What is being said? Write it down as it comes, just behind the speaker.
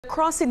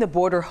Crossing the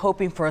border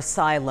hoping for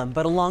asylum,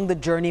 but along the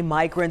journey,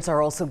 migrants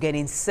are also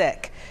getting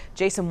sick.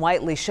 Jason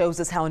Whiteley shows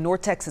us how a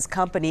North Texas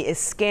company is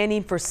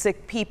scanning for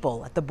sick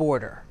people at the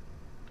border.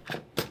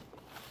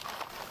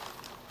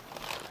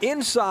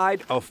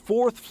 Inside a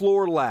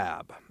fourth-floor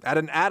lab at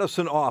an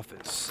Addison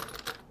office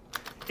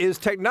is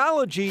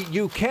technology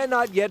you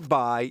cannot yet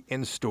buy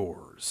in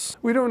stores.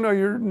 We don't know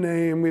your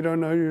name, we don't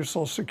know your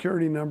social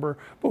security number,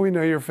 but we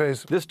know your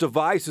face. This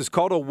device is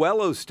called a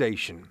Wello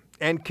station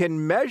and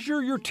can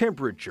measure your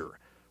temperature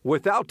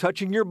without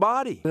touching your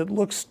body. It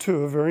looks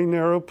to a very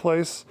narrow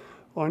place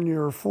on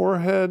your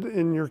forehead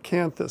and your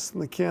canthus,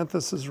 and the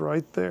canthus is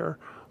right there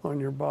on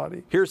your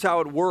body. Here's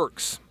how it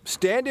works.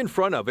 Stand in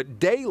front of it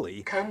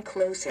daily. Come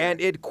closer. And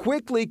it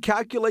quickly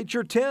calculates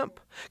your temp,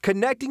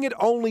 connecting it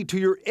only to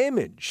your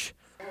image.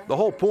 The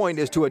whole point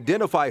is to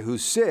identify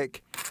who's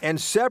sick and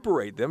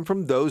separate them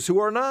from those who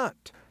are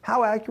not.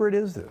 How accurate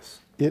is this?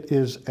 It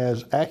is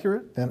as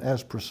accurate and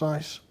as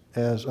precise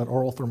as an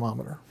oral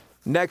thermometer.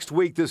 Next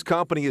week, this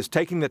company is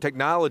taking the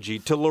technology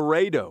to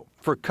Laredo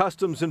for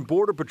Customs and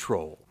Border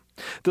Patrol.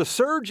 The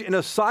surge in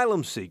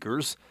asylum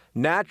seekers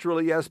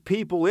naturally has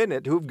people in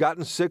it who've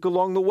gotten sick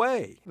along the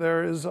way.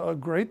 There is a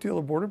great deal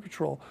of Border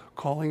Patrol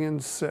calling in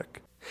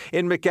sick.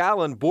 In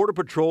McAllen, Border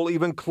Patrol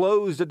even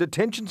closed a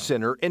detention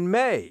center in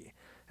May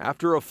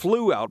after a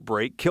flu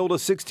outbreak killed a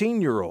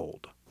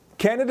 16-year-old.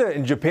 Canada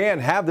and Japan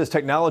have this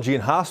technology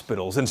in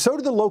hospitals, and so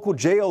do the local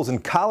jails in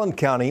Collin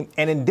County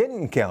and in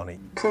Denton County.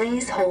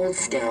 Please hold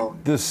still.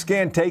 The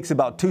scan takes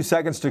about 2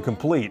 seconds to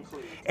complete.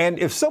 And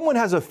if someone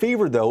has a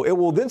fever, though, it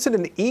will then send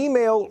an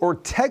email or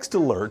text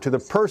alert to the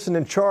person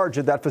in charge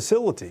of that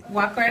facility.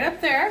 Walk right up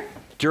there.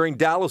 During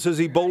Dallas's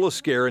Ebola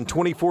scare in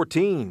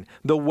 2014,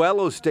 the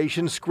Wello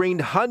station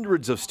screened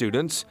hundreds of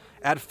students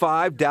at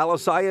 5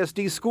 Dallas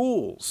ISD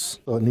schools.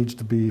 So it needs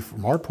to be,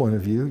 from our point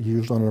of view,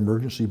 used on an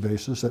emergency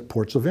basis at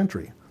ports of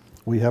entry.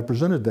 We have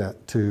presented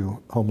that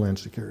to Homeland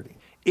Security.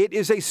 It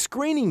is a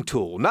screening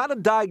tool, not a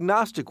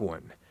diagnostic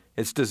one.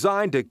 It's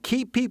designed to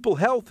keep people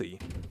healthy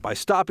by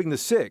stopping the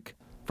sick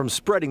from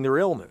spreading their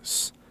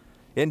illness.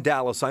 In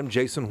Dallas, I'm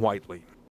Jason Whiteley.